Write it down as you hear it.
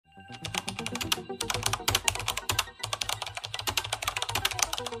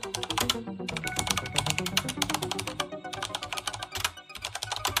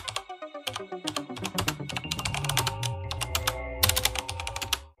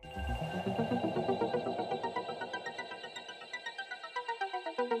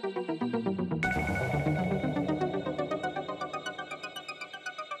Come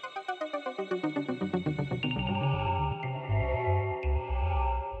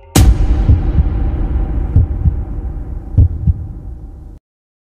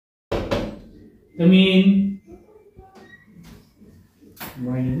in. Good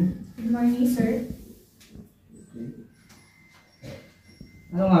morning. Good morning, sir. Okay.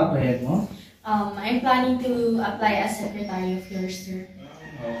 Ano nga applied mo? I'm planning to apply as secretary of yours, sir.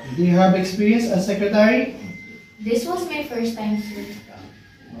 Okay. Do you have experience as secretary? This was my first time, sir.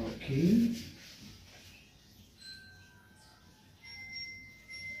 Okay.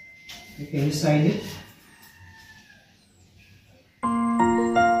 Can you sign it?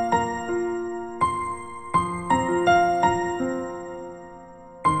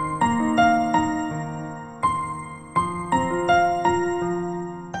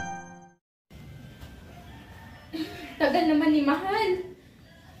 Tagal naman ni Mahal.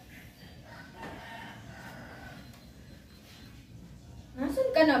 Nasaan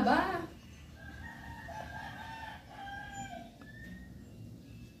ka na ba?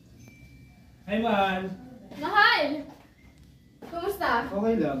 Hi, Mahal. Mahal! Kumusta?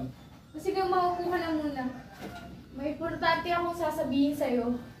 Okay lang. Sige, maupo ka na muna. May importante akong sasabihin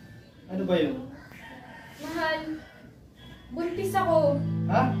sa'yo. Ano ba yun? Mahal, buntis ako.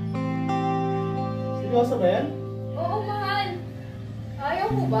 Ha? Seryoso ba yan? Oo, Mahal. Ayaw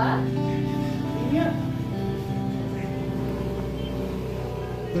mo ba? Hindi nga.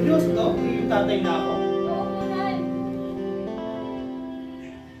 Seryoso to? Yung tatay na ako? Oo, Mahal.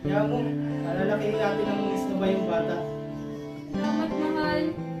 Kaya mo, alalakihin natin ang na ba yung bata? Salamat, Mahal.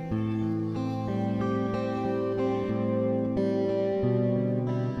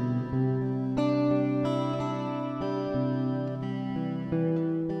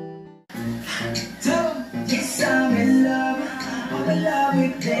 Yes, I'm in love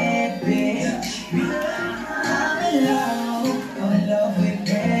with that bitch. I'm in love with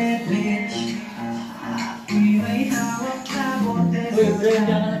that bitch. We may hawak na bote. Uy, Bren,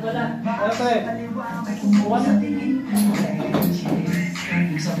 diyan ka na pala. Ano pa eh? Buwan na.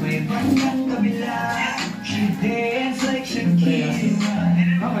 Sa may bandang kabila, she dance like Shakira.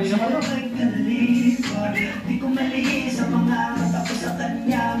 Kanina ka lang. Di ko mali sa mga mata ko sa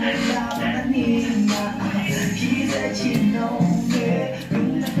kanya, may laban kanina. She said she know me,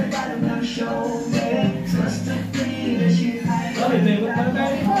 yung nagtagalog ng show me. Just to play the shit I Sorry, babe. Ano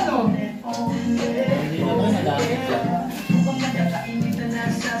tayo ito, ano? Hindi na ito, madami. mukhang nakakainit na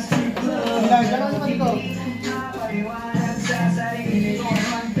nasa strip club. Gano'n naman ito. Paliwanag sa sarili ko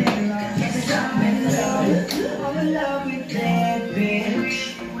naman pera. Yes, I'm in love with that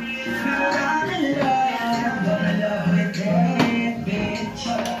bitch. I'm in love with that bitch.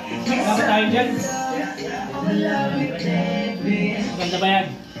 Yes, Bakit tayo dyan? I'm in love with that bitch. Maganda ba yan?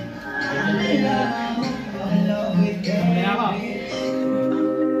 I'm in love with that Okay na ako.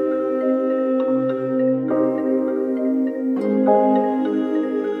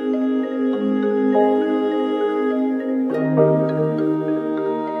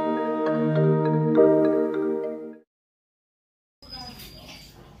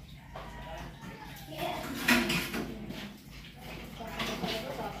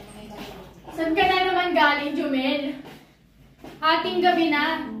 Saan ka na naman galing, Jumel? Hating gabi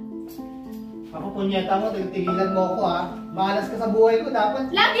na. Ako punyeta mo, tigilan mo ako ha. Malas ka sa buhay ko,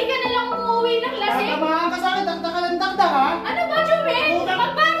 dapat. Lagi ka na lang umuwi ng lasing. Tatamaan ka sa akin, takta ka ng takta ha. Ano ba, Jumel?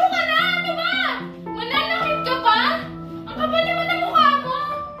 Magbago ka na! Ano ba? Mananakit ka pa? Ang kapal naman ng mukha mo.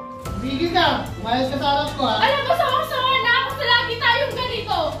 Bigil ka, malas ka sa harap ko ha. Alam mo, sawa-sawa na ako sa lagi tayong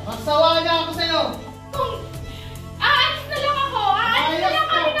ganito. Magsawa na ako sa'yo. Kung aalis na lang ako, aalis na lang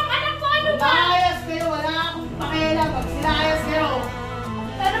kami ng anak ko, ano ba? Maayas kayo, wala akong pakialam. Pag sinayas kayo.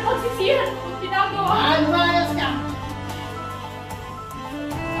 Sana pagsisihan ko kung ginagawa. Maayas ka.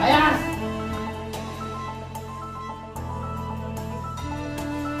 Ayas.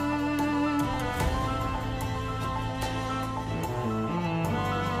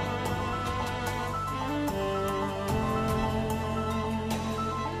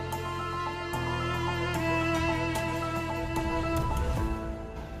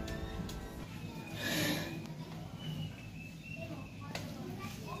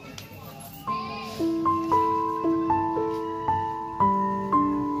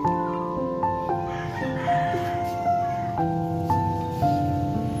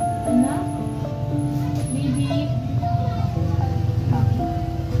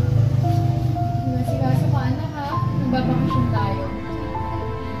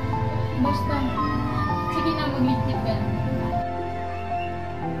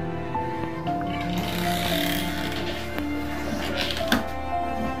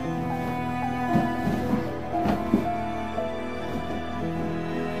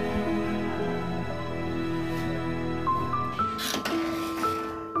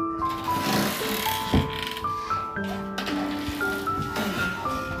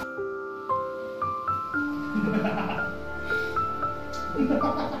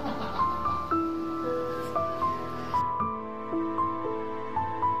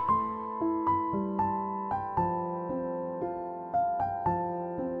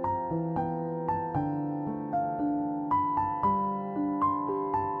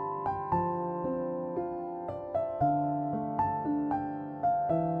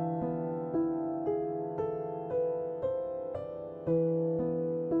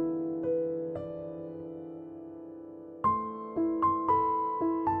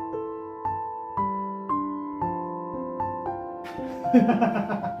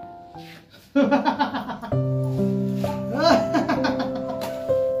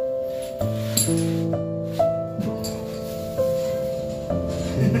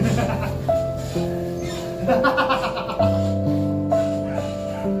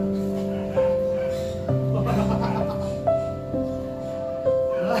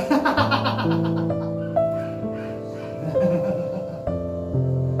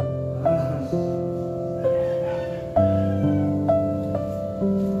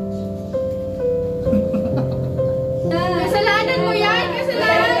 Kasalanan mo yan!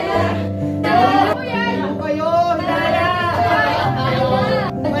 Kasalanan! Kasalanan mo yan! Ano kayo? Kayo!